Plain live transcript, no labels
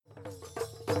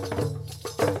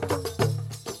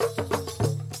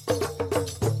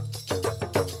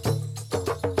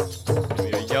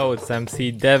yo, it's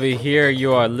MC Devi here.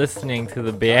 You are listening to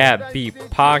the Bayat Beat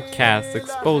podcast,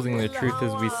 exposing the truth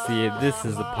as we see it. This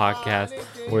is the podcast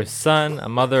where a son, a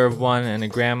mother of one, and a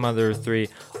grandmother of three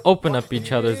open up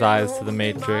each other's eyes to the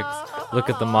Matrix, look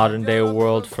at the modern day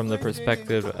world from the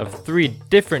perspective of three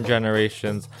different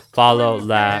generations, follow,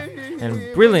 laugh,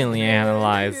 and brilliantly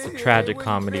analyze the tragic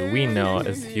comedy we know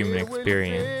as the human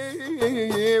experience.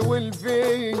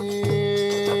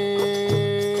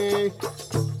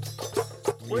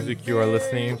 Music you are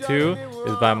listening to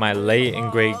is by my late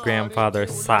and great grandfather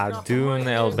Saadun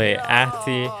El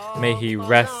Bayati. May he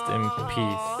rest in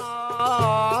peace.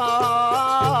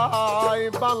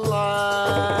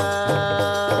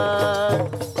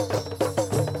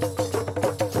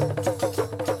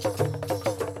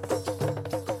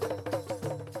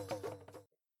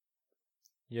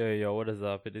 Yo, what is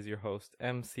up? It is your host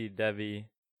MC Devi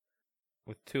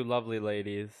with two lovely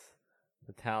ladies.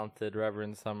 The talented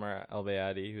Reverend Summer El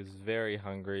Bayati, who's very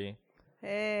hungry.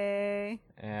 Hey.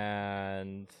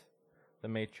 And the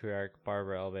matriarch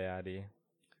Barbara El Bayati.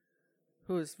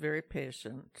 Who is very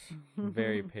patient.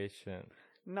 Very patient.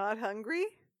 Not hungry?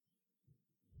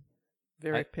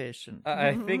 Very patient.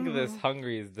 I think this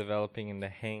hungry is developing into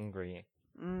hangry.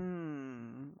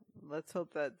 Let's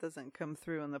hope that doesn't come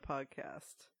through in the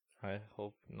podcast. I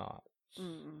hope not.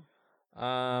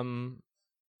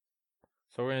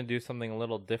 So we're going to do something a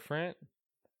little different.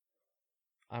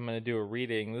 I'm going to do a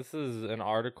reading. This is an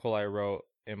article I wrote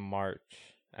in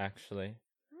March, actually.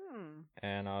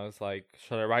 And I was like,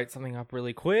 should I write something up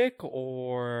really quick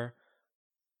or...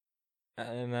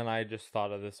 And then I just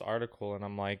thought of this article and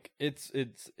I'm like, it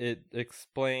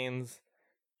explains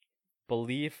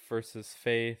belief versus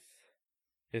faith.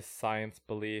 Is science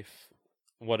belief?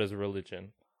 What is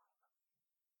religion?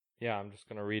 Yeah, I'm just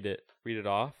going to read it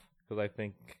off because I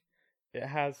think it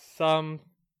has some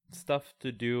stuff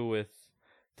to do with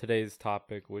today's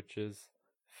topic, which is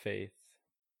faith.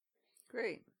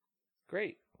 Great.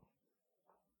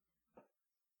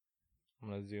 I'm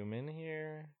going to zoom in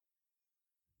here.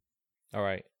 All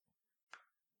right.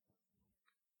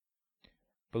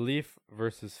 Belief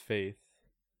versus faith.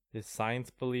 Is science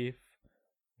belief?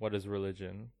 What is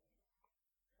religion?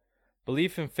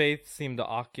 Belief and faith seem to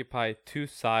occupy two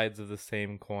sides of the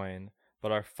same coin,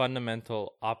 but are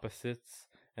fundamental opposites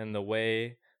in the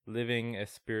way living a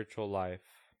spiritual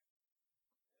life.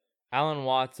 Alan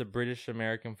Watts, a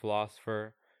British-American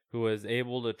philosopher who was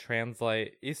able to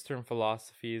translate Eastern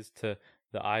philosophies to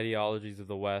the ideologies of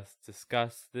the West,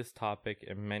 discussed this topic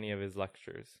in many of his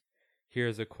lectures.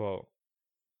 Here's a quote.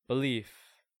 Belief,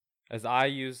 as I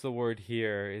use the word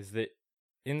here, is the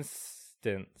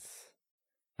instance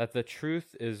that the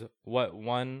truth is what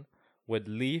one would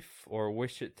lief or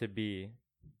wish it to be.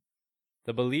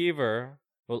 The believer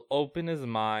will open his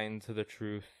mind to the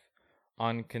truth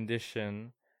on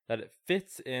condition that it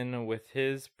fits in with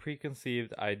his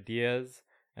preconceived ideas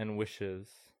and wishes.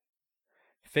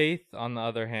 Faith, on the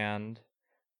other hand,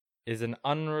 is an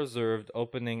unreserved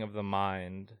opening of the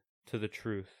mind to the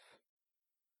truth,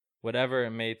 whatever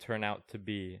it may turn out to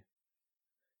be.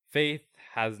 Faith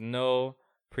has no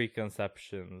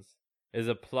preconceptions, is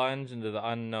a plunge into the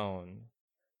unknown.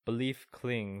 Belief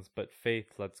clings, but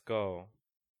faith lets go.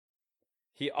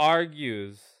 He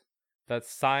argues that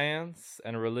science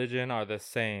and religion are the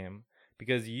same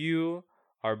because you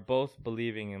are both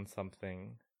believing in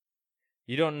something.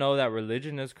 You don't know that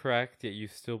religion is correct, yet you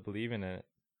still believe in it.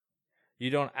 You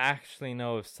don't actually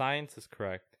know if science is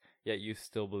correct, yet you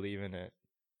still believe in it.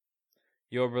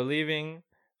 You're believing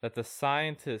that the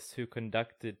scientists who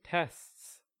conducted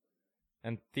tests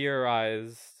and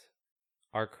theorized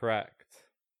are correct.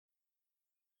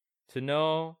 To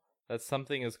know that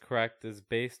something is correct is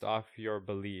based off your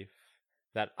belief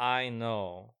that I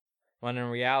know, when in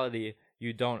reality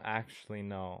you don't actually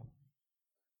know.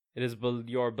 It is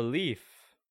your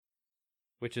belief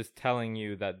which is telling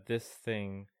you that this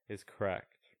thing is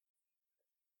correct.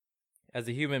 As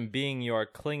a human being, you are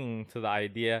clinging to the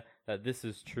idea that this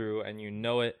is true and you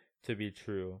know it to be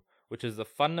true, which is the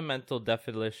fundamental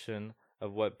definition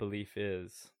of what belief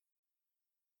is.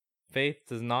 Faith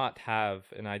does not have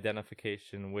an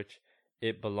identification which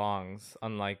it belongs,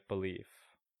 unlike belief.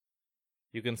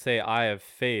 You can say, I have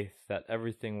faith that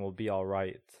everything will be all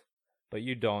right, but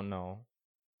you don't know.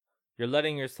 You're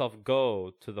letting yourself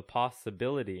go to the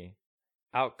possibility,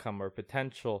 outcome, or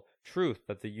potential truth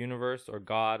that the universe or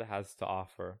God has to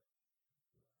offer.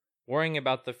 Worrying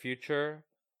about the future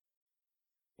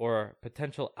or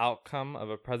potential outcome of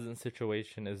a present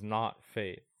situation is not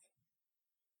faith.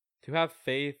 To have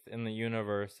faith in the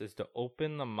universe is to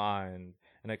open the mind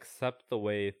and accept the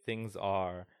way things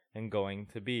are and going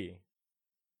to be.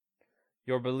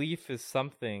 Your belief is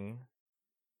something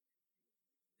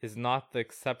is not the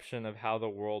exception of how the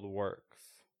world works,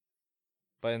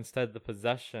 but instead the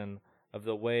possession of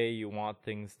the way you want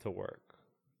things to work.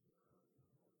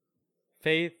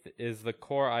 Faith is the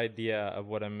core idea of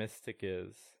what a mystic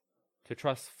is, to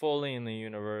trust fully in the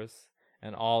universe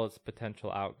and all its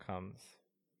potential outcomes.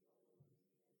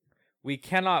 We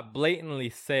cannot blatantly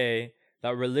say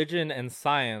that religion and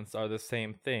science are the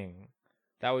same thing.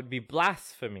 That would be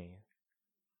blasphemy.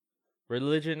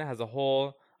 Religion has a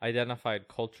whole identified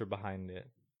culture behind it.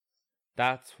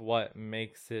 That's what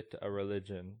makes it a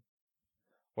religion.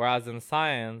 Whereas in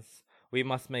science, we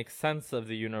must make sense of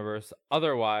the universe,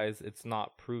 otherwise it's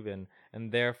not proven,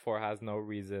 and therefore has no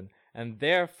reason, and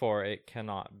therefore it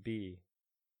cannot be.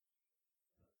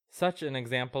 Such an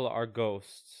example are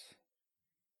ghosts.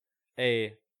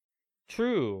 A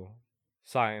true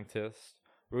scientist,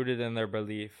 rooted in their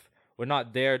belief, would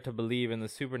not dare to believe in the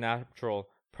supernatural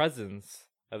presence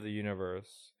of the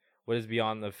universe, what is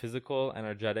beyond the physical,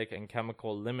 energetic, and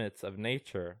chemical limits of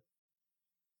nature.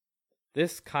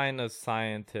 This kind of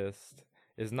scientist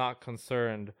is not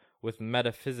concerned with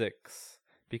metaphysics,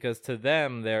 because to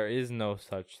them there is no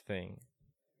such thing.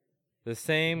 The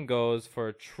same goes for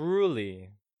a truly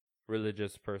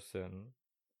religious person.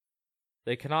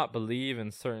 They cannot believe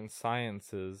in certain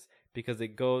sciences because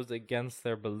it goes against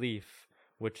their belief,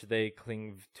 which they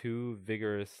cling to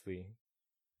vigorously.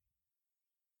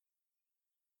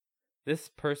 This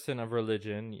person of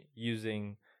religion,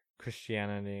 using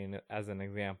Christianity as an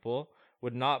example,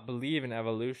 would not believe in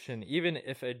evolution even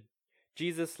if a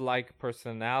Jesus-like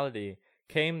personality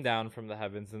came down from the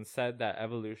heavens and said that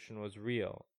evolution was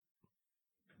real.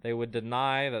 They would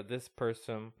deny that this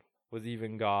person was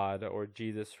even God or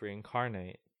Jesus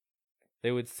reincarnate.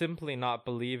 They would simply not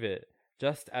believe it,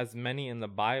 just as many in the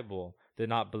Bible did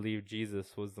not believe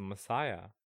Jesus was the Messiah.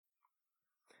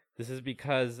 This is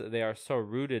because they are so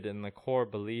rooted in the core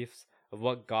beliefs of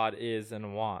what God is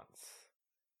and wants.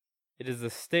 It is a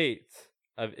state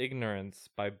of ignorance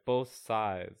by both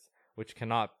sides which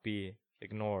cannot be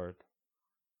ignored.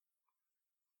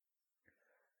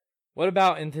 What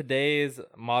about in today's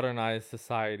modernized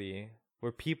society,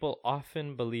 where people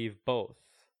often believe both,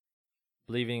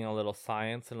 believing a little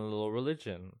science and a little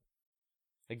religion?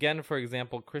 Again, for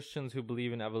example, Christians who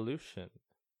believe in evolution.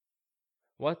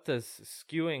 What does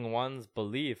skewing one's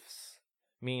beliefs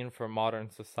mean for modern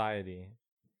society?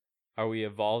 Are we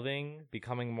evolving,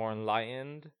 becoming more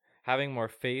enlightened, having more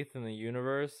faith in the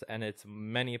universe and its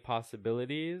many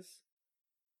possibilities?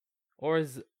 Or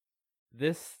is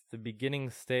this the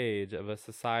beginning stage of a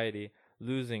society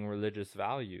losing religious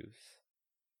values?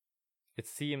 It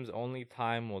seems only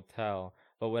time will tell,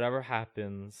 but whatever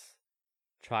happens,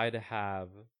 try to have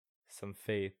some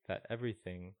faith that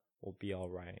everything will be all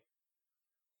right.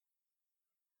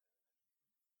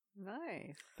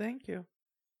 Nice. Thank you.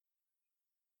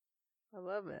 I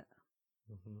love it.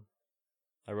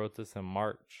 I wrote this in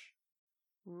March.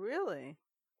 Really?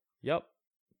 Yep.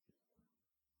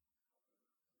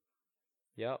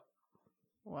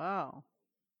 Wow.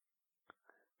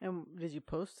 And did you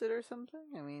post it or something?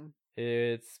 I mean,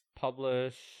 It's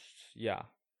published, yeah.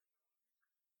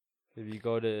 If you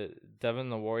go to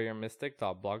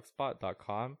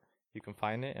devonthewarriormystic.blogspot.com, you can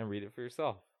find it and read it for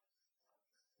yourself.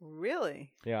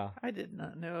 really? Yeah. I did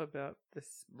not know about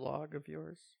this blog of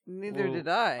yours. Neither Well, did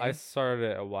I. I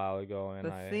started it a while ago, and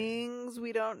the things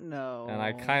we don't know.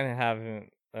 I kind of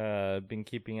haven't been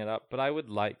keeping it up, but I would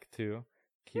like to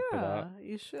keep it up. Yeah,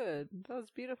 you should. That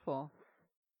was beautiful.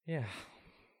 Yeah.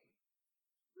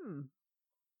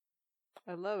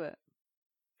 I love it.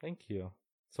 Thank you.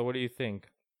 So what do you think?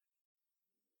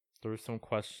 There were some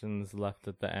questions left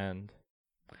at the end.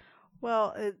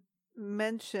 Well, it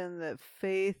mentioned that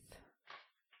faith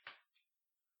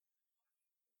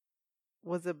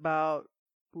was about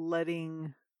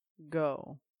letting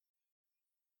go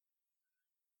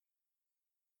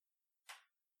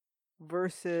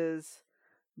versus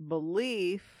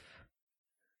belief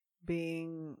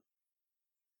being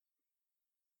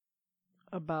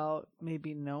about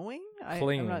maybe knowing.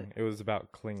 Clinging. I'm not It was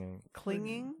about clinging.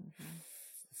 clinging.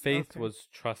 Faith Okay. was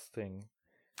trusting.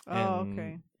 Oh, in,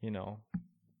 okay.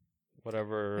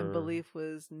 Whatever. And belief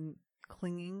was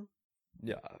clinging.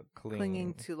 Yeah,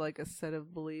 Clinging to like a set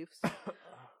of beliefs.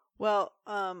 Well,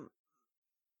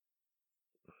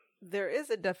 there is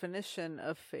a definition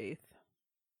of faith.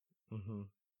 Mm-hmm.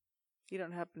 You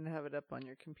don't happen to have it up on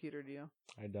your computer, do you?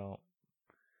 I don't.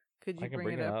 Could I you can bring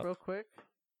it bring it up up. real quick?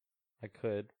 I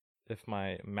could. If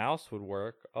my mouse would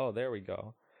work. Oh, there we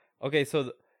go. Okay,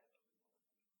 so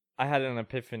I had an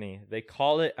epiphany. They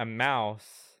call it a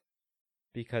mouse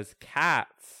because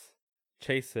cats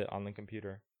chase it on the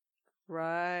computer.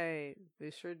 Right.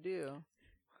 They sure do.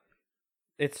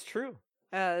 It's true.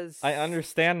 As I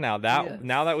understand now that Yes.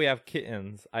 now that we have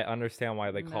kittens, I understand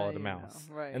why they call Now it a you mouse.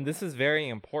 know. Right. And this is very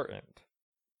important.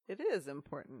 It is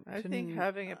important. I to think n-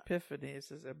 having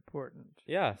epiphanies is important.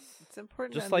 Yes. it's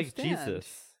important. Just to like understand.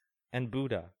 Jesus and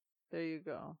Buddha There you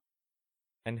go.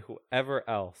 and whoever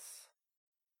else.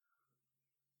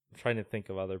 I'm trying to think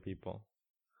of other people.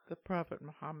 The Prophet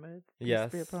Muhammad, peace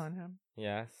Yes. be upon him.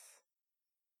 Yes.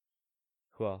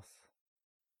 Who else?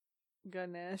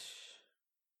 Ganesh.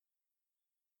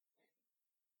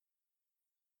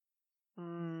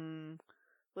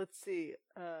 Let's see.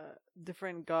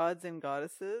 Different gods and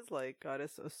goddesses, like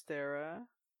Goddess Ostera,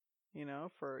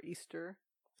 for Easter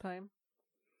time.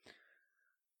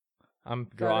 I'm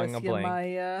drawing Goddess a blank.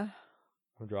 Yamaya.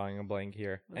 I'm drawing a blank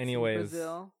here. Let's see, Anyways,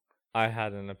 Brazil. I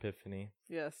had an epiphany.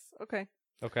 Yes. Okay.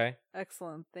 Okay?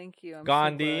 Excellent. Thank you. I'm so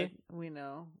Gandhi. glad we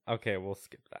know. Okay, we'll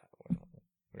skip that.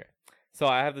 Okay. So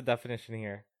I have the definition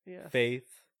here. Yes.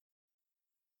 Faith,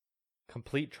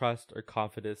 complete trust or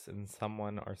confidence in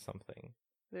someone or something.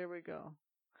 There we go.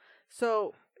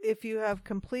 So, if you have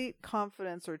complete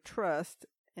confidence or trust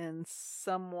in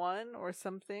someone or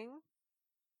something,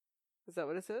 is that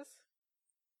what it says?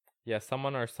 Yeah,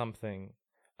 someone or something.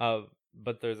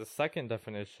 But there's a second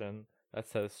definition that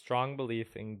says strong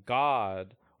belief in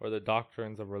God or the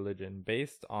doctrines of religion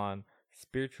based on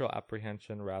spiritual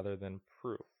apprehension rather than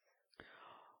proof.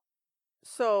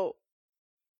 So,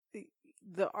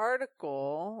 the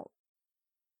article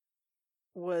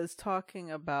was talking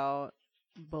about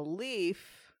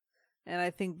belief, and I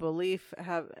think belief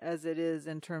as it is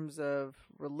in terms of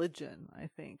religion, I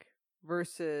think,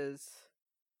 versus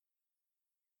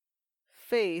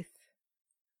faith,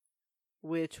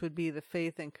 which would be the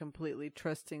faith in completely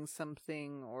trusting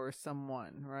something or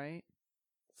someone, right?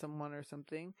 Someone or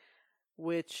something,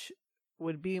 which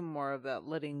would be more of that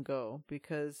letting go.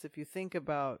 Because if you think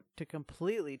about to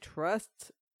completely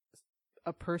trust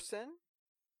a person,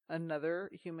 another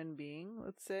human being,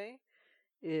 let's say,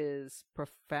 is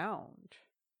profound.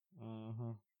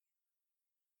 Mm-hmm.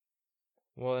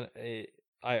 Well,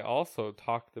 I also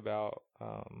talked about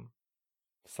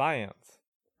science,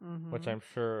 which I'm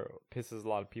sure pisses a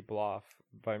lot of people off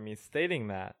by me stating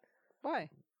that. Why?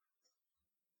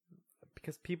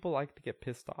 Because people like to get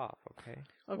pissed off, okay?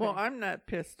 Well, I'm not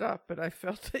pissed off, but I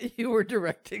felt that you were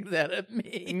directing that at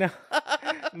me. No,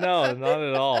 not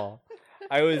at all.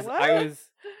 I was. Why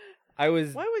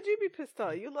would you be pissed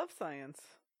off? You love science.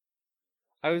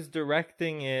 I was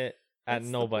directing it at That's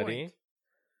the nobody, point.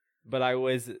 but I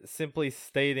was simply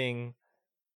stating.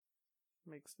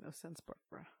 Makes no sense,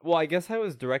 Barbara. Well, I guess I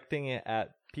was directing it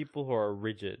at people who are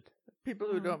rigid. People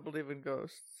who don't believe in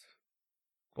ghosts.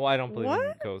 Well, I don't believe in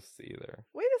What? ghosts either.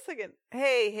 Wait a second.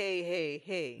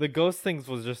 Hey. The ghost things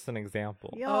was just an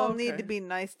example. Y'all Oh, need okay. to be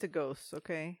nice to ghosts,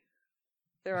 okay?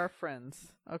 They're our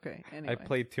friends. Okay, anyway. I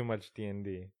played too much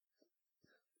D&D.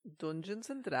 Dungeons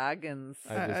and Dragons.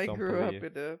 I just I don't grew believe.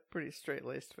 up in a pretty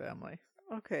straight-laced family.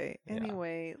 Okay, Yeah.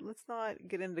 anyway, let's not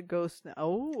get into ghosts now.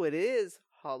 Oh, it is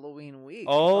Halloween week.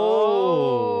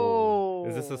 Oh!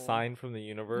 Is this a sign from the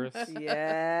universe?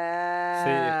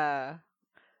 Yeah.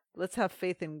 Let's have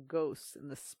faith in ghosts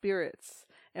and the spirits.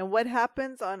 And what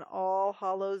happens on All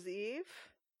Hallows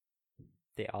Eve?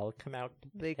 They all come out to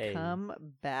They play. come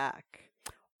back.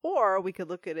 Or we could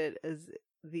look at it as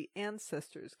the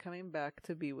ancestors coming back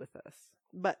to be with us.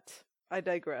 But I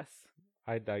digress.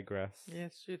 I digress.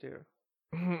 Yes, you do.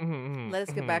 Let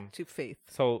us get back to faith.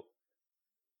 So,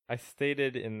 I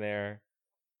stated in there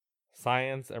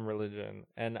science and religion,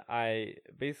 and I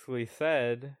basically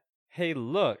said, hey,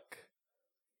 look.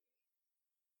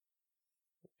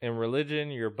 In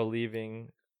religion, you're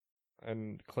believing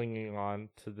and clinging on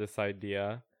to this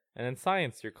idea, and in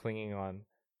science, you're clinging on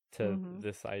to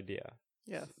this idea.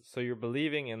 Yes. So you're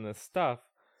believing in this stuff,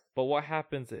 but what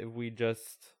happens if we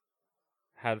just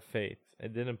had faith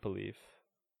and didn't believe?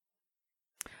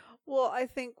 Well, I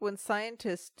think when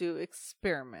scientists do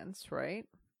experiments, right?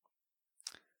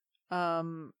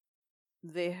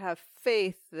 They have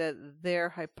faith that their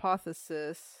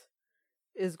hypothesis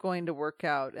is going to work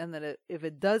out, and that if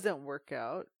it doesn't work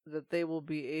out, that they will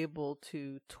be able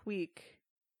to tweak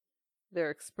their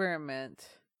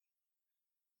experiment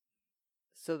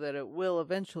so that it will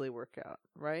eventually work out,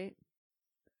 right?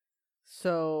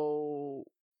 So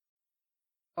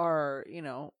our,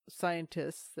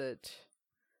 scientists that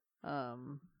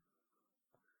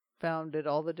founded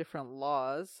all the different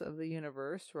laws of the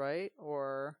universe, right?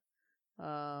 Or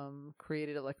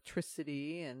created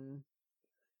electricity and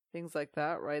things like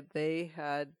that, right? They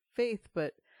had faith,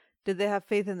 but Did they have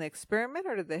faith in the experiment,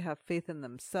 or did they have faith in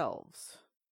themselves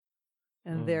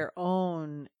and their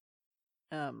own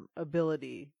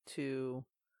ability to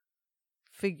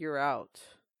figure out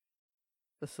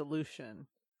the solution,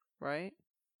 right?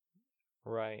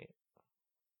 Right.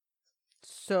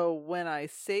 So when I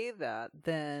say that,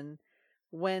 then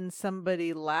when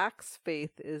somebody lacks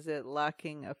faith, is it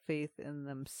lacking a faith in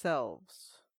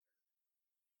themselves?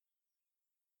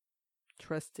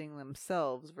 Trusting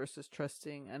themselves versus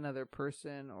trusting another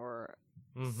person or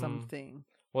something.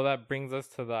 Well, that brings us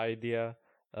to the idea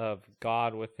of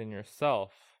God within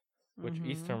yourself, which Mhm.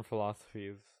 Eastern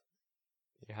philosophies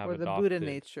you have Or the adopted. Buddha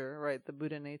nature, right? The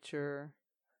Buddha nature.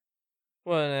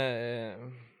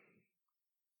 Well,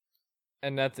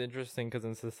 and that's interesting because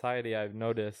in society I've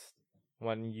noticed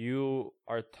when you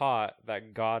are taught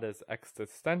that God is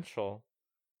existential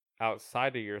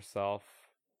outside of yourself,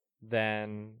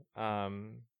 then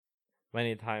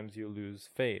many times you lose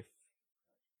faith.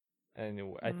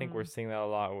 And I think we're seeing that a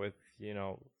lot with,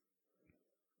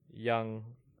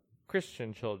 young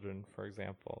Christian children, for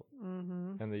example,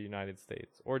 in the United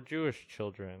States, or Jewish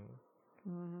children,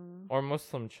 or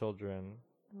Muslim children,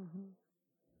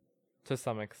 to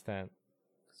some extent.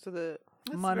 So the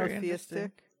That's very interesting.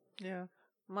 monotheistic, Yeah.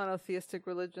 monotheistic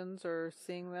religions are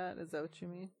seeing that. Is that what you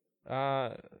mean?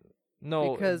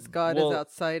 No, Because God is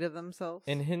outside of themselves.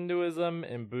 In Hinduism,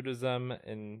 in Buddhism,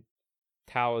 in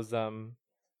Taoism,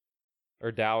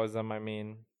 or Taoism, I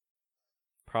mean,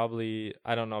 probably,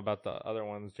 I don't know about the other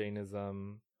ones,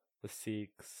 Jainism, the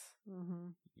Sikhs.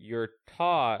 You're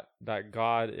taught that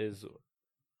God is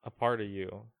a part of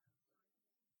you.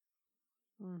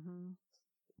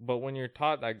 But when you're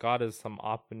taught that God is some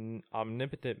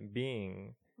omnipotent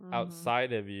being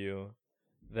outside of you,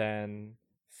 then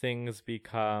things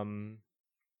become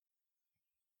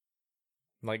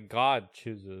like God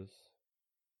chooses.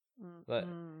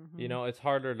 It's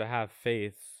harder to have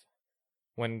faith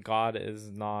when God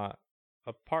is not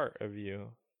a part of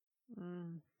you.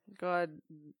 God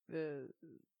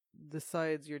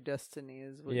decides your destiny,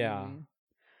 is what you mean.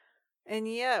 And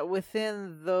yet,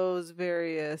 within those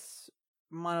various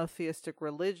monotheistic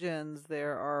religions,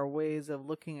 there are ways of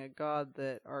looking at God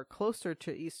that are closer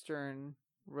to Eastern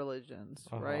religions,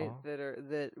 right?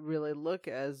 That really look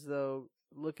at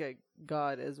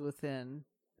God as within.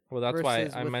 Well, that's why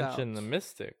I mentioned the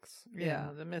mystics.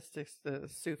 Yeah, the mystics, the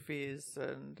Sufis,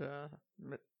 and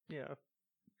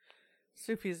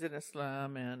Sufis in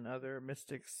Islam and other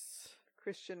mystics,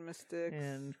 Christian mystics,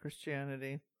 in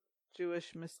Christianity,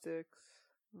 Jewish mystics.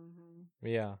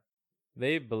 Yeah,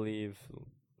 they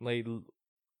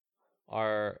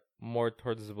are more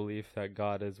towards the belief that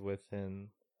God is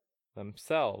within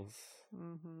themselves.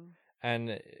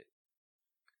 And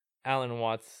Alan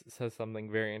Watts says something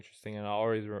very interesting, and I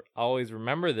always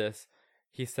remember this.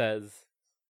 He says,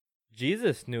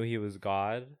 Jesus knew he was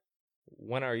God.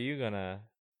 When are you going to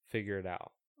figure it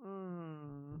out?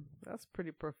 That's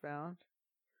pretty profound.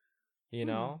 You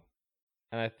know?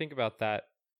 And I think about that.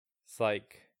 It's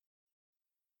like,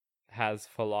 has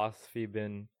philosophy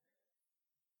been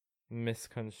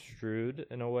misconstrued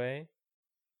in a way?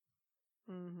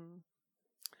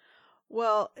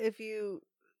 Well, if you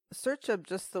search up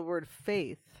just the word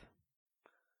faith,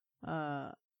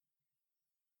 like,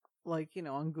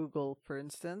 on Google, for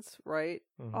instance, right?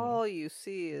 All you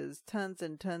see is tons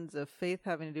and tons of faith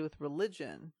having to do with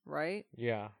religion, right?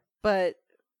 Yeah. But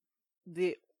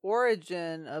the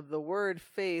origin of the word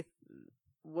faith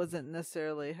wasn't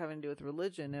necessarily having to do with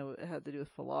religion. It had to do with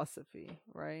philosophy,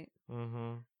 right?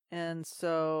 And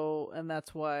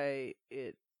that's why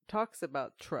it talks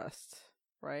about trust,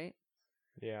 right?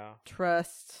 Yeah.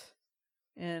 Trust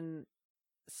in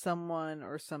someone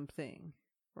or something,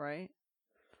 right?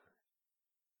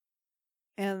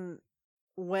 And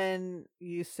when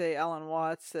you say Alan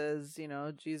Watts says,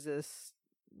 Jesus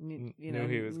knew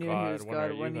he was God, when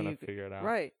are you going to figure it out?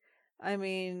 Right. I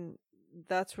mean,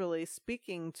 that's really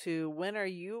speaking to when are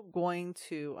you going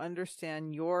to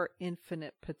understand your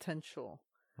infinite potential,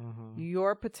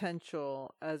 your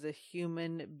potential as a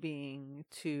human being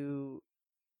to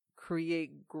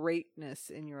create greatness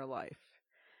in your life.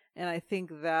 And I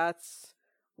think that's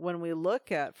when we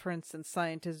look at, for instance,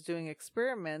 scientists doing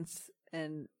experiments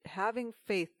and having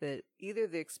faith that either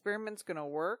the experiment's going to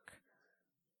work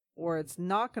or it's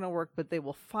not going to work, but they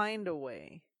will find a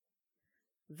way.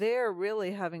 They're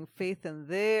really having faith in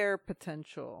their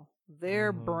potential,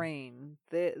 their brain,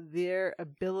 their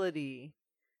ability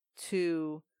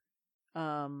to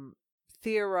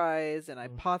theorize and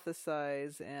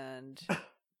hypothesize and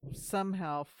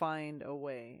somehow find a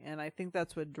way. And I think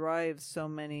that's what drives so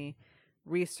many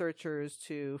researchers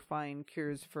to find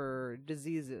cures for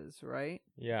diseases, right?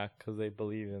 Yeah, because they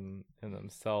believe in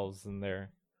themselves and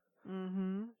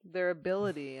Their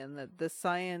ability, and that the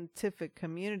scientific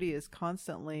community is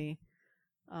constantly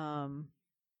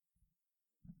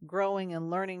growing and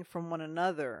learning from one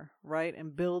another, right?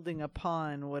 And building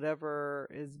upon whatever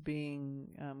is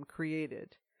being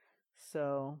created.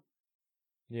 So,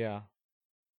 yeah.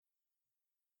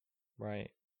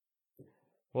 Right.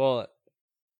 Well,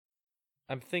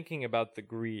 I'm thinking about the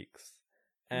Greeks,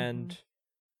 and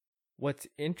what's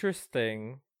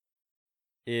interesting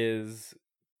is,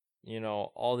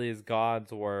 all these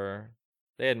gods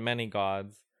they had many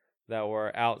gods that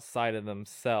were outside of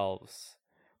themselves,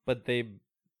 but they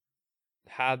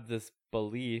had this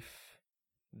belief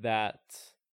that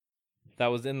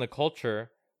was in the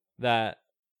culture, that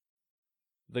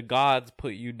the gods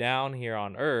put you down here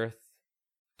on earth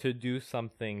to do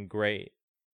something great,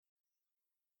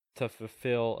 to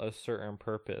fulfill a certain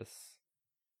purpose.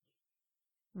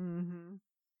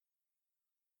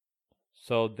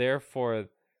 So therefore,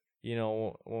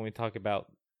 when we talk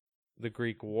about the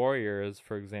Greek warriors,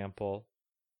 for example,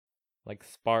 like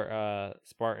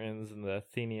Spartans and the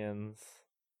Athenians,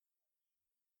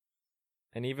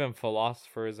 and even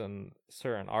philosophers and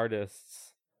certain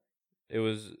artists, it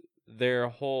was their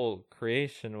whole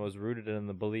creation was rooted in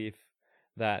the belief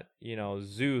that,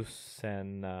 Zeus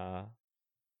and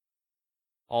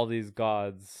all these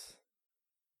gods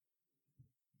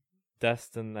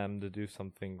destined them to do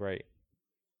something great.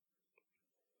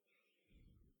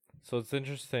 So it's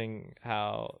interesting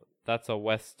how that's a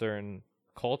Western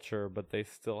culture, but they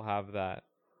still have that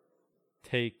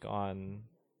take on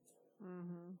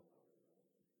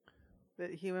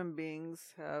that human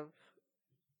beings have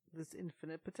this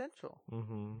infinite potential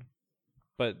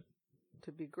but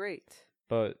to be great.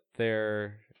 But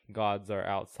their gods are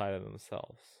outside of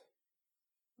themselves.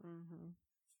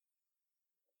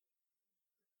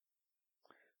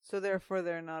 So therefore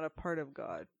they're not a part of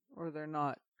God, or they're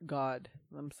not God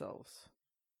themselves.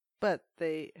 But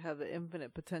they have the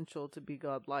infinite potential to be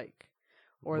godlike,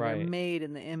 or they're made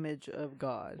in the image of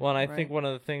God. Well, and I think one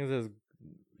of the things is,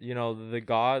 the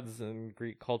gods in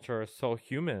Greek culture are so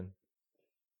human,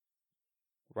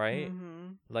 right?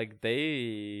 Like,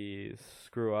 they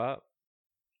screw up.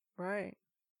 Right.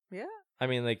 Yeah. I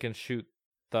mean, they can shoot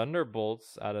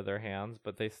thunderbolts out of their hands,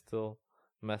 but they still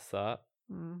mess up.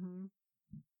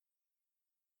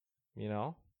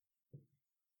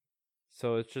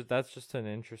 So that's just an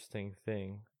interesting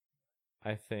thing,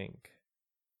 I think.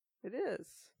 It is.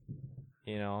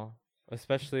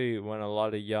 Especially when a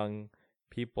lot of young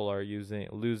people are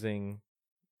losing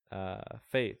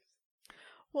faith.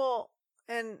 Well,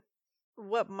 and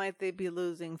what might they be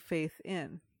losing faith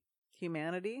in?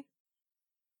 Humanity?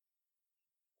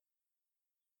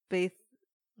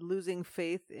 Losing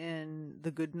faith in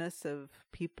the goodness of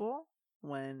people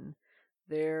when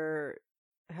they're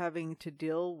having to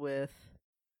deal with,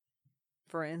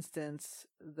 for instance,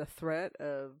 the threat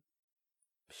of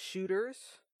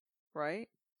shooters, right?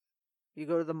 You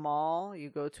go to the mall, you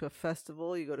go to a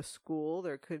festival, you go to school,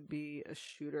 there could be a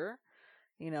shooter.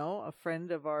 A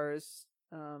friend of ours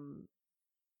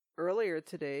earlier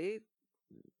today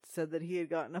said that he had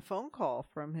gotten a phone call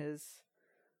from his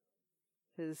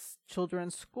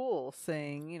children's school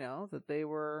saying, that they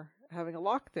were having a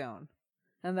lockdown,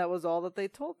 and that was all that they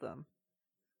told them.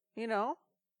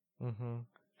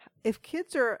 If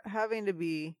kids are having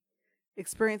to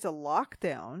experience a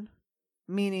lockdown,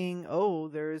 meaning,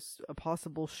 there's a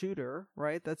possible shooter,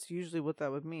 right? That's usually what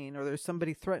that would mean, or there's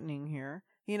somebody threatening here,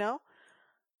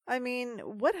 I mean,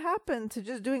 what happened to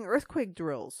just doing earthquake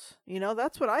drills?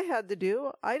 That's what I had to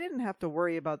do. I didn't have to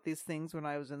worry about these things when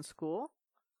I was in school.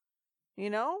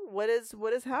 What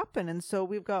has happened? And so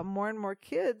we've got more and more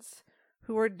kids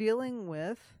who are dealing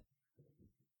with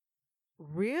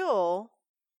real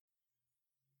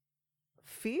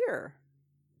fear.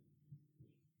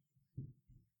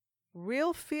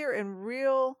 Real fear and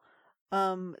real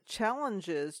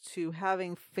challenges to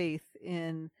having faith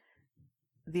in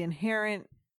the inherent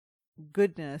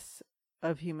goodness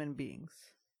of human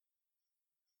beings.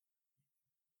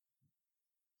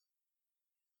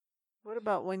 What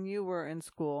about when you were in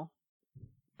school,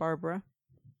 Barbara?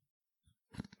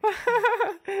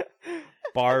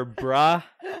 Barbara?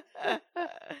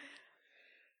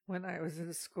 When I was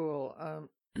in school,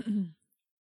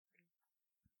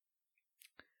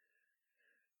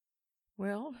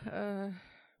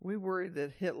 we worried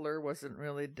that Hitler wasn't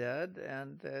really dead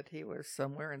and that he was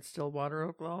somewhere in Stillwater,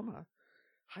 Oklahoma,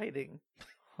 hiding.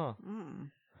 Huh.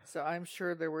 So I'm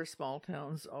sure there were small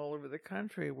towns all over the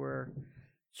country where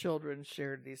children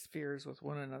shared these fears with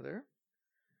one another.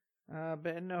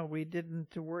 But no, we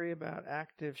didn't worry about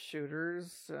active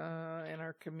shooters in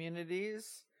our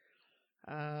communities.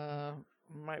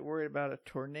 Might worry about a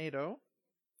tornado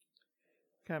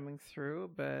coming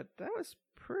through, but that was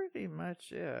pretty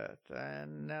much it.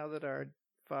 And now that our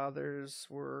fathers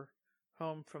were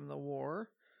home from the war,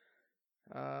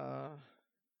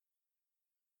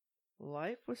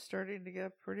 life was starting to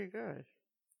get pretty good.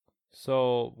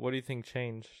 So, what do you think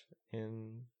changed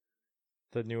in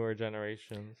the newer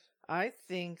generations? I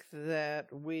think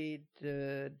that we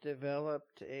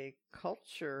developed a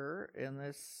culture in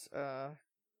this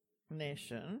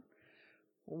nation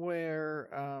where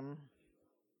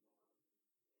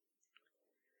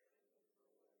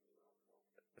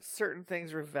certain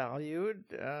things were valued,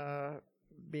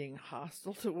 being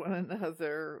hostile to one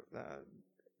another,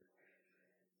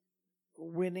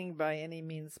 winning by any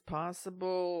means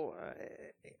possible.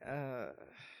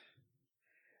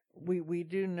 We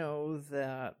do know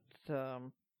that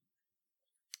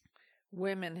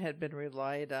women had been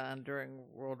relied on during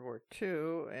World War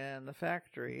II in the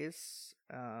factories,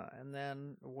 and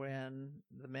then when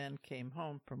the men came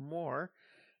home from war,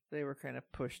 they were kind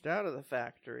of pushed out of the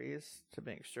factories to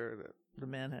make sure that the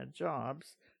men had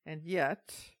jobs. And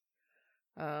yet,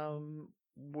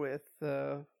 with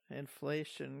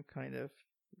inflation kind of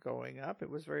going up, it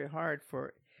was very hard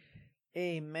for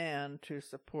a man to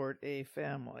support a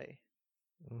family.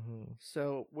 Mm-hmm.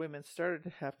 So women started to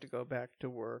have to go back to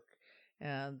work,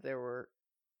 and there were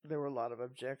a lot of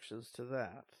objections to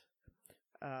that.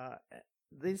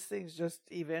 These things just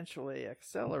eventually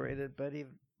accelerated, but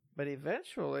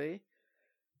eventually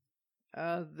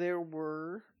there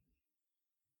were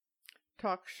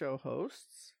talk show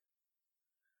hosts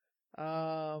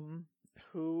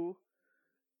who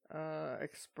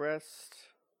expressed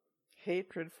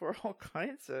hatred for all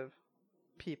kinds of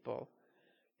people,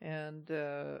 and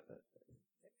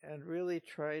really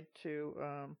tried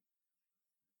to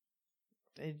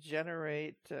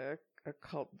generate the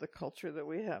culture that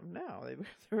we have now. They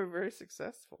were very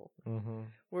successful,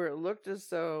 where it looked as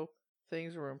though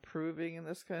things were improving in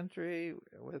this country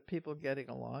with people getting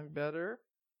along better.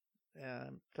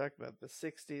 And talking about the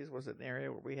 60s was an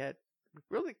area where we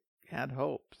really had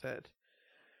hope that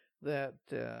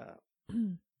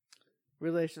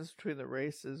relations between the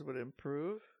races would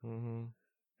improve. Mm-hmm.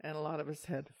 And a lot of us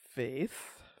had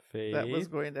faith that was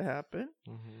going to happen.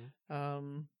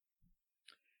 Mm-hmm.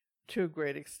 To a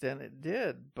great extent it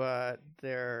did, but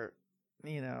there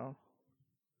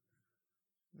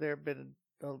have been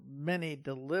many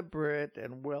deliberate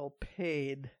and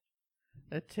well-paid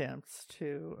attempts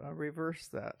to reverse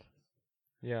that.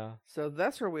 Yeah. So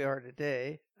that's where we are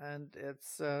today, and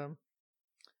it's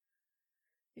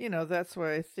that's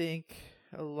why I think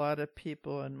a lot of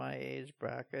people in my age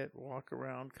bracket walk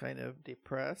around kind of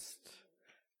depressed,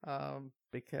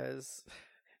 because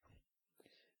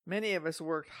many of us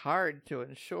worked hard to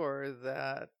ensure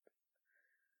that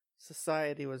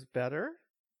society was better,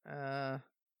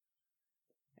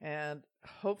 and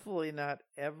hopefully not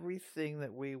everything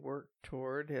that we worked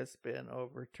toward has been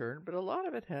overturned, but a lot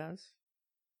of it has.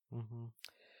 Mm-hmm.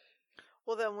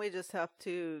 Well, then we just have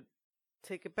to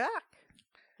take it back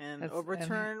and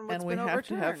overturn what's been overturned. And we have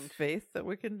to have faith that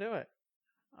we can do it.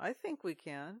 I think we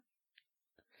can.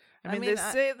 I mean, they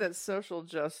say that social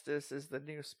justice is the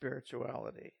new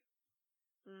spirituality.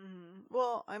 Mm-hmm.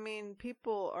 Well, I mean,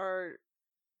 people are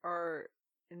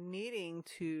needing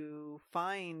to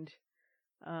find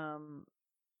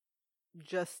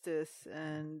justice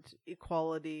and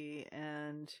equality,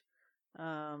 and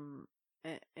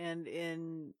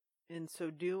in so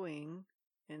doing,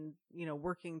 and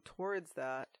working towards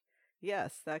that,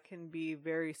 yes, that can be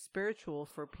very spiritual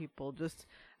for people. Just,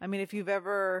 I mean, if you've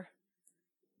ever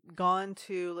gone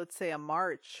to, let's say, a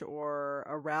march or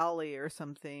a rally or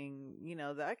something,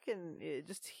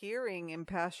 just hearing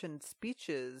impassioned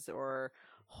speeches or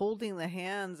holding the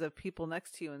hands of people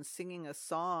next to you and singing a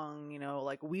song,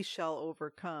 like "We shall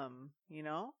overcome,"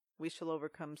 we shall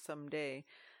overcome someday.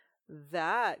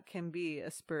 That can be a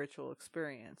spiritual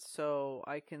experience. So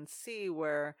I can see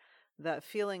where that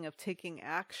feeling of taking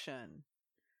action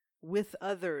with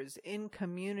others in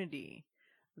community,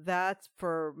 that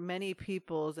for many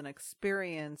people is an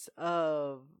experience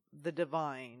of the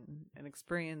divine, an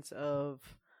experience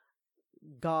of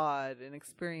God, an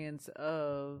experience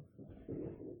of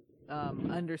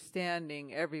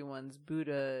understanding everyone's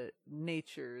Buddha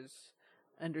natures,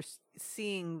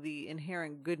 seeing the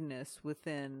inherent goodness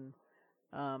within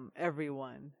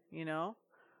everyone, the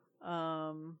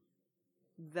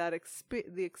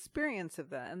experience of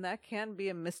that. And that can be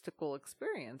a mystical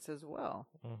experience as well,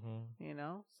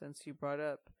 Mm-hmm. since you brought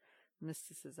up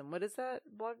mysticism. What is that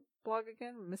blog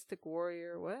again? Mystic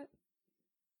Warrior, what?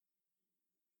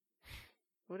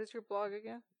 What is your blog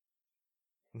again?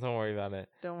 Don't worry about it.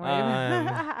 Don't worry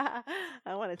about it.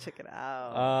 I want to check it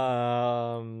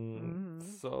out.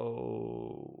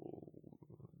 So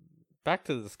back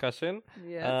to the discussion.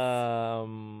 Yes.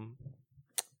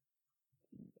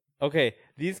 Okay,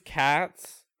 these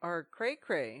cats are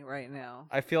cray-cray right now.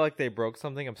 I feel like they broke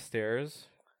something upstairs.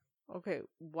 Okay,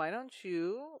 why don't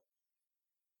you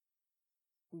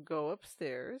go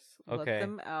upstairs, let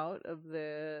them out of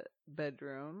the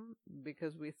bedroom,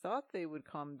 because we thought they would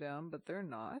calm down, but they're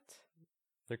not.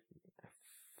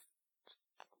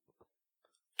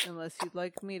 Unless you'd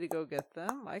like me to go get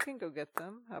them, I can go get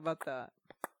them. How about that?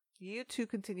 You two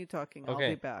continue talking. Okay. I'll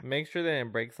be back. Make sure they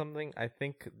didn't break something. I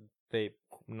think they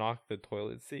knocked the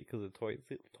toilet seat because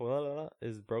the toilet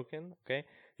is broken. Okay,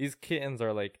 these kittens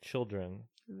are like children.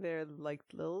 They're like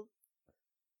little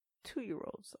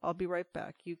 2-year-olds. I'll be right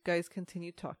back. You guys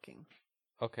continue talking.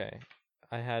 Okay,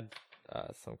 I had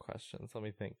some questions. Let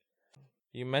me think.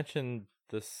 You mentioned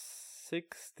the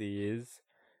 60s.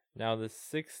 Now the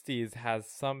 60s has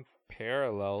some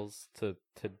parallels to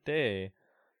today,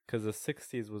 because the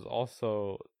 60s was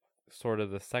also sort of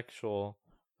the sexual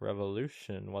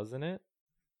revolution, wasn't it?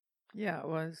 Yeah, it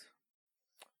was.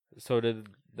 So did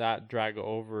that drag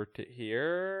over to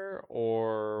here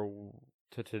or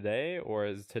to today, or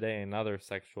is today another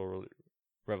sexual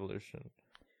revolution?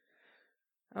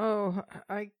 Oh,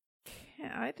 I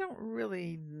don't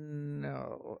really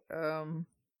know.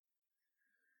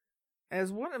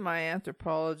 As one of my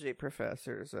anthropology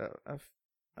professors,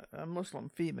 a Muslim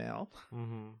female,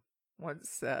 once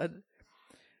said,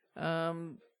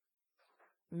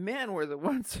 men were the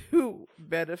ones who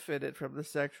benefited from the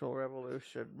sexual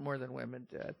revolution more than women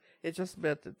did. It just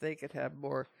meant that they could have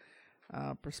more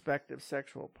prospective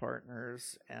sexual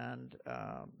partners, and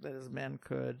that as men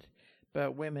could,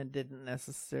 but women didn't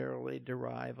necessarily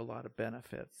derive a lot of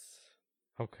benefits.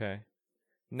 Okay.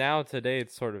 Now today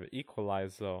it's sort of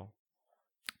equalized, though.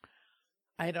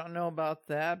 I don't know about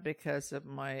that because of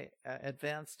my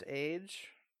advanced age.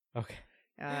 Okay.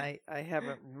 I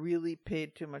haven't really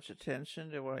paid too much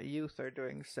attention to what youth are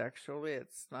doing sexually.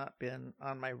 It's not been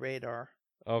on my radar.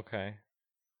 Okay.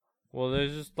 Well,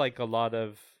 there's just like a lot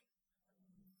of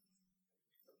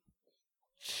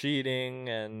cheating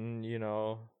and,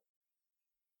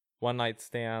 one night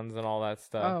stands and all that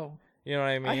stuff. Oh. You know what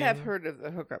I mean? I have heard of the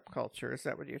hookup culture. Is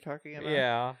that what you're talking about?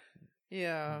 Yeah.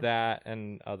 Yeah. That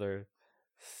and other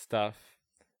stuff.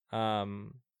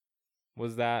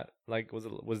 Was that like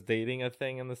was dating a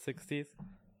thing in the 60s?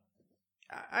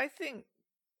 I think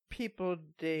people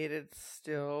dated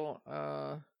still,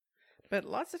 but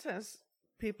lots of times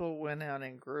people went out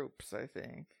in groups, I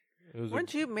think.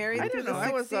 Weren't you married? I don't know. 60s?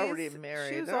 I was already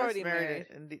married. She was already married.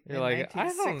 You're like, I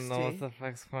don't know what the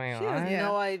fuck's going on. She has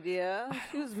no idea.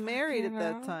 She was married at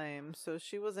that time, so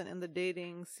she wasn't in the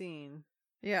dating scene.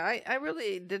 Yeah, I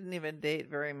really didn't even date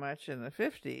very much in the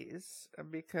 50s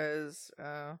because,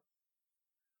 I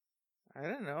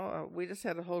don't know, we just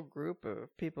had a whole group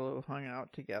of people who hung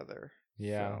out together.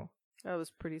 Yeah. So. That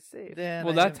was pretty safe. Then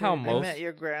well, that's how I most... met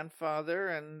your grandfather,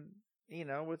 and,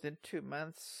 within 2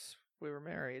 months, we were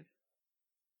married.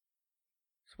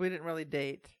 So we didn't really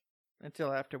date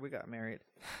until after we got married.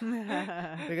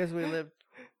 Because we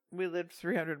lived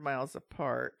 300 miles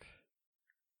apart.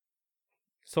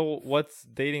 So what's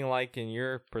dating like in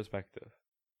your perspective?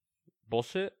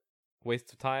 Bullshit?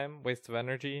 Waste of time? Waste of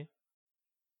energy?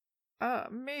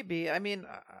 Maybe. I mean,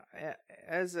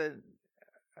 as a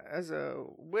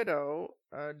widow,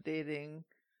 dating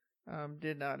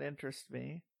did not interest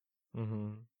me.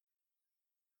 Mm-hmm.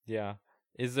 Yeah.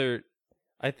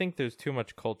 I think there's too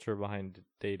much culture behind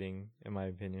dating, in my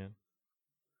opinion.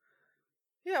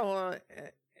 Yeah, well,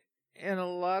 in a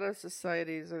lot of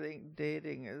societies, I think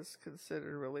dating is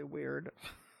considered really weird.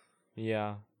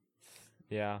 Yeah.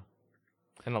 Yeah.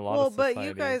 In a lot of societies. But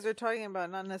you guys are talking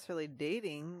about not necessarily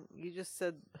dating. You just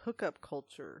said hookup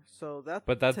culture. So that's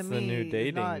to the me, new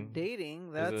dating. Not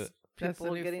dating. That's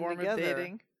people getting together.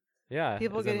 Dating. Yeah.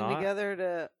 People getting together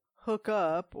to hook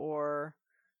up or...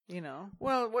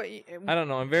 Well, I don't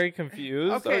know. I'm very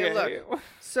confused. Okay, look.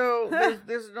 So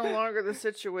there's no longer the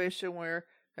situation where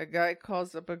a guy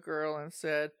calls up a girl and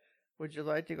said, "Would you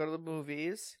like to go to the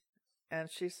movies?"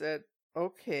 And she said,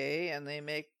 "Okay," and they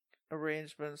make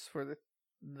arrangements for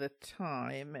the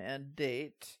time and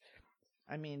date.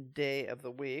 I mean, day of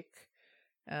the week.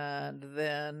 And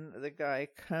then the guy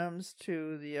comes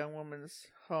to the young woman's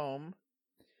home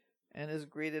and is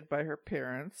greeted by her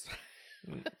parents.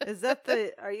 Is that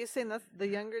are you saying that's the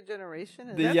younger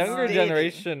generation? The That's younger dating.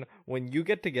 generation, when you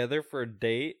get together for a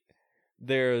date,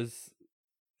 there's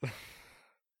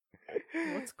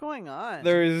What's going on?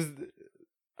 there's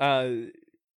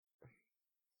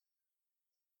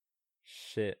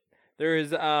shit. There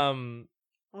is Oh,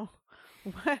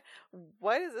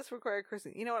 why does this require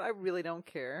cursing? You know what? I really don't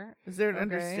care. Is there an Okay.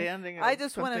 understanding of I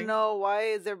just want to something? know, why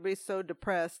is everybody so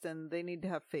depressed and they need to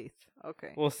have faith?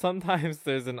 Okay. well, sometimes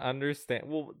there's an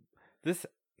well, this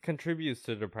contributes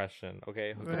to depression,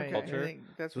 okay? Hookup Right. culture. I think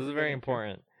that's This what is we're very getting to.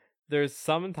 important. There's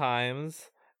sometimes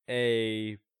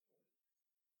a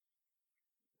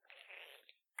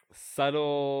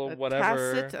subtle A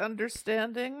whatever tacit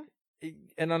understanding.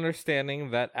 an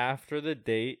understanding that after the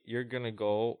date you're gonna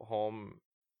go home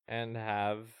and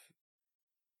have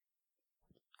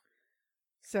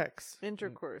Sex.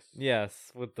 Intercourse.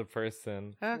 yes with the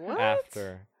person What?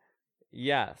 after.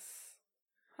 Yes.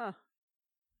 Huh.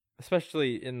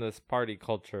 Especially in this party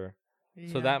culture.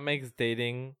 So Yeah. that makes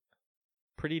dating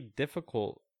pretty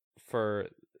difficult for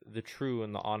the true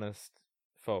and the honest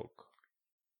folk.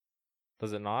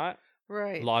 Does it not?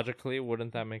 Right. Logically,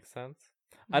 wouldn't that make sense?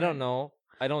 I don't Right. know.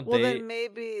 I don't Well, date, then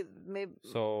maybe.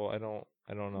 so I don't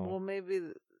know. Well,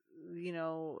 maybe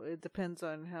it depends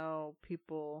on how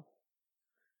people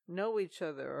know each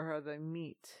other or how they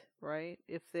meet, right?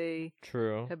 If they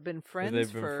True. have been If friends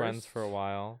they've been first, friends for a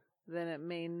while. then it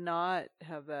may not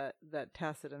have that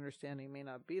tacit understanding may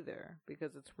not be there,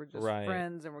 because we're just Right.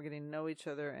 friends and we're getting to know each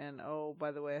other, and oh,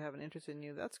 by the way, I have an interest in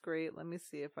you. That's great. Let me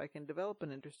see if I can develop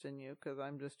an interest in you, because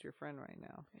I'm just your friend right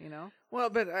now, you know? Well,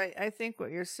 but I think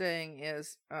what you're saying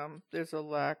is there's a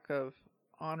lack of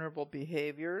honorable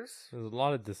behaviors, There's a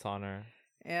lot of dishonor.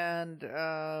 and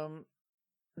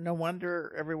no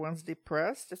wonder everyone's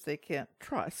depressed if they can't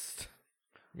trust.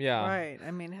 Yeah. Right.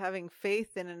 I mean, having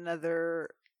faith in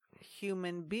another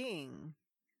human being.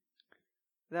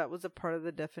 That was a part of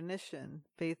the definition.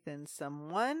 Faith in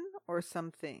someone or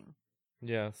something.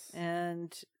 Yes.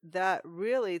 And that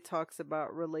really talks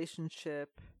about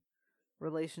relationships,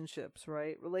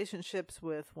 right? Relationships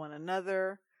with one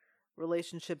another,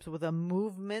 relationships with a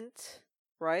movement,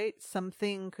 right?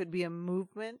 Something could be a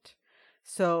movement.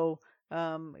 So,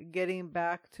 getting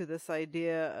back to this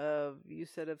idea of, you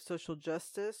said, of social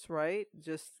justice, right?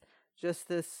 Just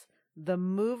the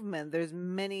movement. There's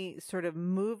many sort of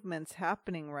movements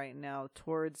happening right now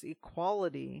towards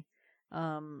equality.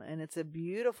 And it's a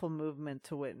beautiful movement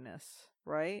to witness,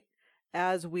 right?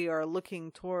 As we are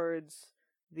looking towards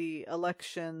the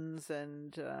elections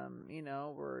and,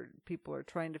 where people are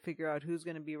trying to figure out who's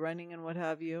going to be running and what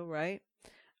have you, right?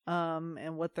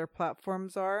 And what their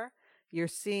platforms are. You're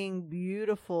seeing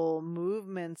beautiful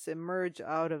movements emerge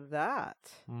out of that,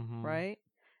 right?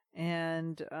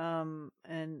 And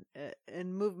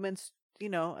movements,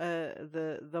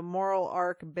 the moral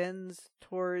arc bends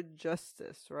toward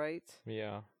justice, right?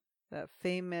 Yeah. That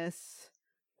famous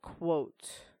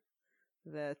quote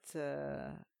that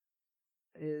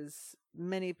is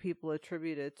many people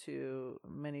attributed to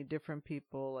many different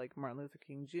people, like Martin Luther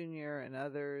King Jr. and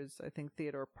others. I think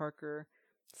Theodore Parker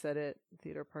said it.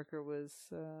 Theodore Parker was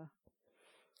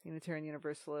Unitarian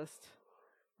Universalist,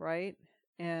 right?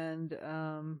 And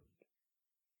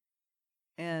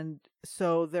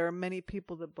so there are many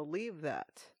people that believe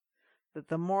that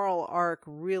the moral arc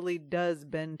really does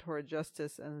bend toward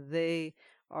justice, and they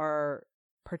are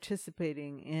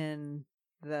participating in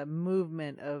the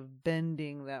movement of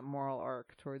bending that moral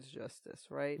arc towards justice,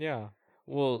 right? Yeah.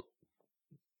 Well,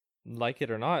 like it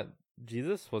or not,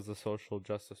 Jesus was a social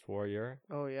justice warrior.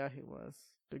 Oh yeah, he was.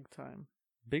 Big time.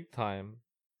 Big time.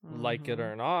 Mm-hmm. Like it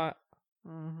or not.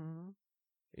 Mm-hmm.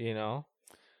 You know?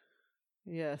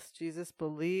 Yes, Jesus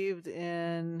believed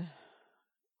in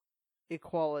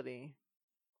equality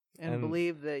and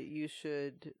believed that you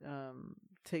should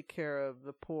take care of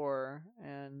the poor,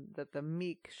 and that the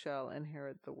meek shall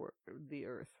inherit the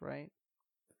earth, right?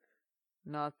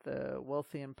 Not the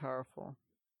wealthy and powerful.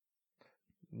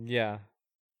 Yeah.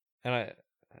 And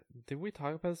did we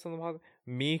talk about this on the podcast?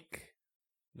 Meek,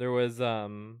 there was I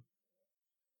don't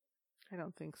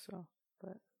think so,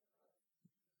 but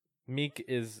meek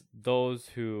is those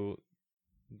who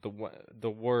the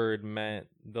word meant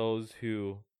those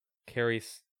who carry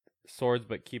swords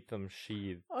but keep them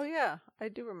sheathed. oh yeah, I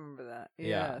do remember that.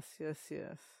 Yeah. Yes.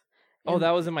 Oh,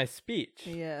 that was in my speech.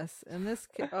 Yes, in this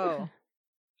case. Oh,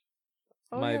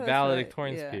 my yeah, that's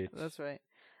valedictorian right. speech. That's right.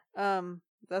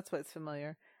 That's why it's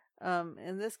familiar.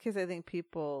 In this case, I think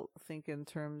people think in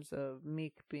terms of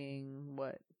meek being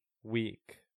what?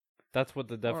 Weak. That's what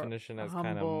the definition has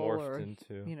kind of morphed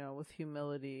into. With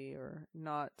humility, or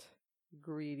not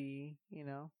greedy,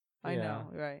 I know,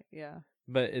 right? Yeah.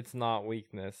 But it's not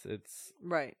weakness. It's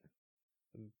Right.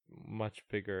 much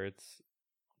bigger. It's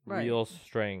Right. real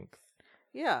strength.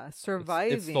 Yeah,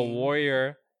 surviving. It's the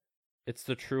warrior. It's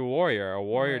the true warrior. A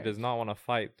warrior Right. does not want to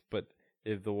fight, but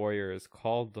if the warrior is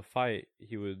called to fight,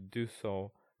 he would do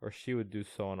so, or she would do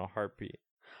so in a heartbeat.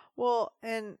 Well,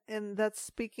 and that's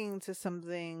speaking to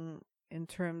something in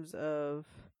terms of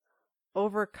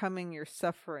overcoming your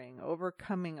suffering,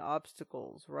 overcoming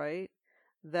obstacles, right?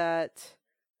 That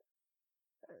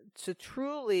to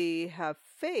truly have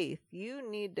faith, you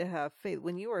need to have faith.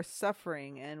 When you are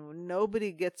suffering, and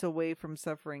nobody gets away from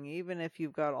suffering, even if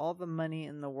you've got all the money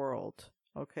in the world,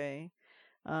 okay?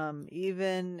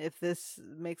 Even if this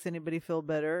makes anybody feel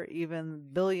better, even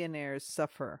billionaires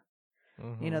suffer.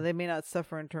 Mm-hmm. You know, they may not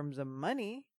suffer in terms of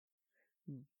money,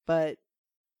 but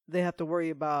they have to worry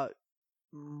about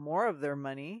more of their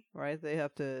money, right? They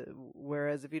have to,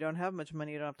 whereas if you don't have much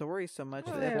money, you don't have to worry so much.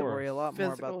 Well, they have to of worry a lot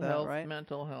Physical more about health, that, right?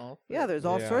 mental health. Yeah, there's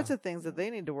all Yeah. sorts of things that they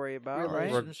need to worry about,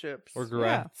 right? Relationships.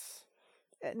 Regrets.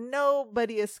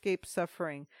 Nobody escapes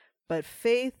suffering, but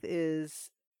faith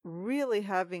is really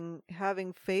having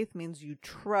faith means you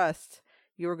trust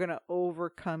you're going to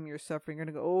overcome your suffering. You're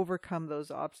going to overcome those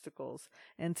obstacles.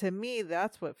 And to me,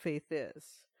 that's what faith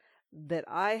is. That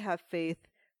I have faith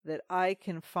that I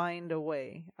can find a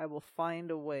way. I will find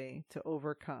a way to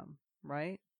overcome,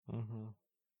 right? Mm-hmm.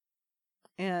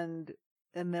 And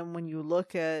then when you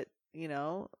look at, you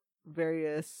know,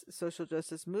 various social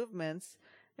justice movements,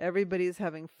 everybody's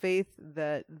having faith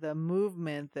that the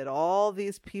movement, that all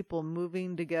these people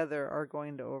moving together are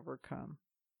going to overcome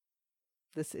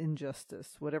this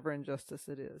injustice, whatever injustice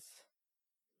it is.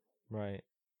 Right.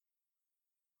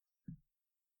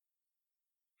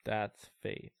 That's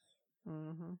faith.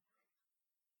 Mm-hmm.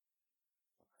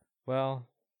 Well,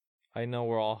 I know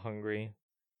we're all hungry.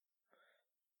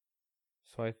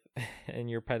 So and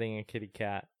you're petting a kitty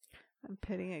cat. I'm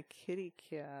petting a kitty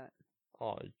cat.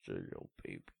 Oh, it's a little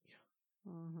baby.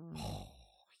 Mm-hmm.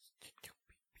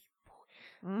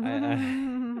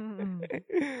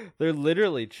 They're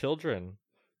literally children.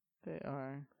 They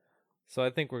are. So I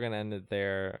think we're going to end it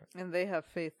there. And they have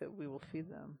faith that we will feed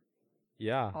them.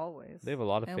 Yeah. Always. They have a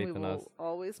lot of and faith we in will us.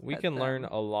 Always We pet can them. learn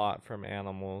a lot from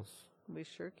animals. We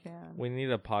sure can. We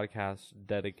need a podcast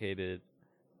dedicated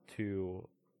to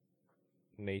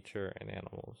nature and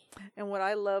animals. And what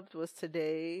I loved was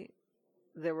today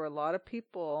there were a lot of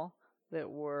people that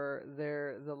were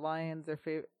their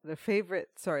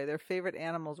favorite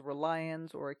animals were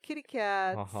lions or kitty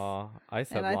cats. I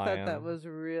said and lion. I thought that was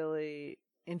really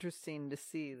interesting to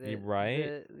see that.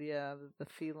 Right? The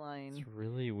feline. It's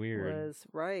really weird. Was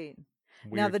right.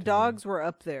 Weird now the to me. dogs were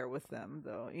up there with them,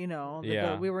 though. You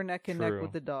know, we were neck and neck True.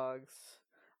 with the dogs.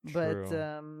 True.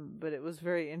 But it was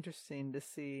very interesting to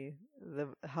see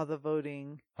how the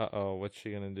voting what's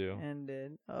she gonna do?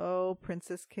 ended. Oh,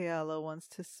 Princess Keala wants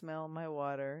to smell my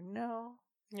water. No,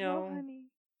 honey,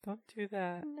 Don't do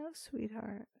that. no,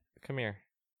 sweetheart. Come here.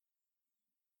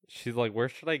 She's like, where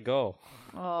should I go?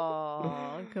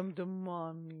 Oh, come to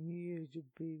mommy. Here's your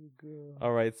baby girl.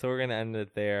 All right, so we're gonna end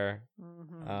it there.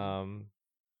 Mm-hmm.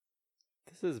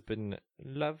 This has been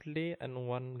lovely and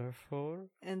wonderful.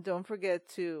 And don't forget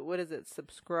to, what is it?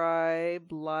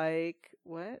 Subscribe, like,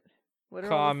 what? What are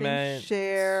Comment, all the things?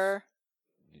 Share.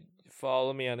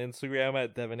 Follow me on Instagram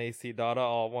at DevinACData,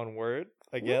 all one word.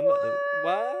 Again,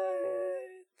 What?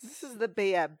 This is the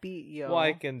Bayat beat, yo. Well,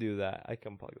 I can do that. I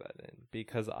can plug that in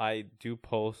because I do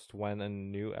post when a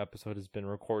new episode has been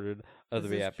recorded of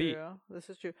the Bayat beat. This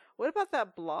is true. What about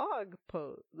that blog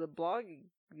post? The blog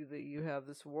that you have,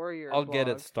 this warrior. I'll blog. get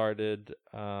it started,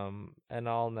 and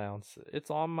I'll announce it.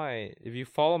 It's on my. If you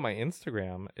follow my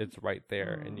Instagram, it's right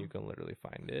there, and you can literally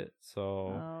find it.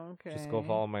 So just go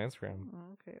follow my Instagram.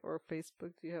 Okay, or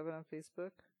Facebook. Do you have it on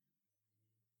Facebook?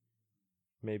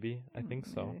 Maybe I think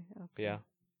so. Maybe. Okay. Yeah.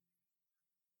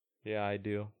 Yeah, I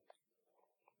do.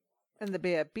 And the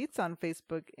Bayat Beats on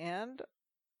Facebook, and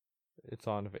it's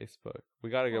on Facebook. We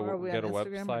gotta get a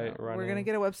website running. We're gonna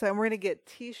get a website, and we're gonna get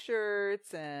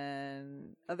T-shirts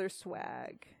and other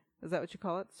swag. Is that what you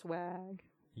call it? Swag.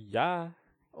 Yeah.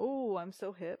 Oh, I'm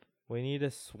so hip. We need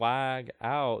to swag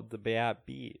out the Bayat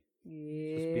beat.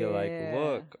 Yeah. Just be like,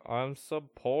 look, I'm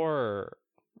support.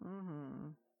 Mm-hmm.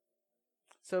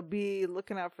 So be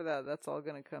looking out for that. That's all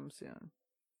gonna come soon.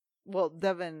 Well,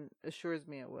 Devin assures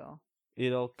me it will.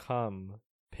 It'll come.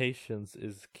 Patience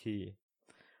is key.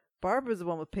 Barbara's the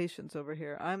one with patience over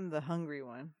here. I'm the hungry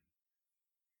one.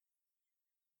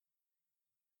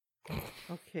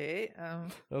 Okay.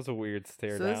 That was a weird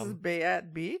stare so down. this is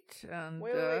Bayat Beat. And,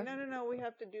 Wait. No. We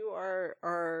have to do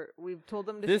our. We've told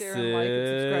them to This share and like and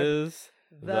subscribe. is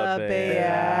The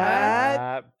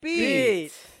Bayat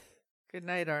Beat. Good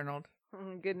night, Arnold.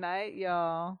 Good night,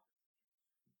 y'all.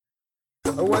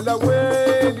 Well, wind up,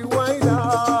 wind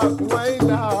up,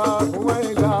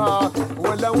 wind up.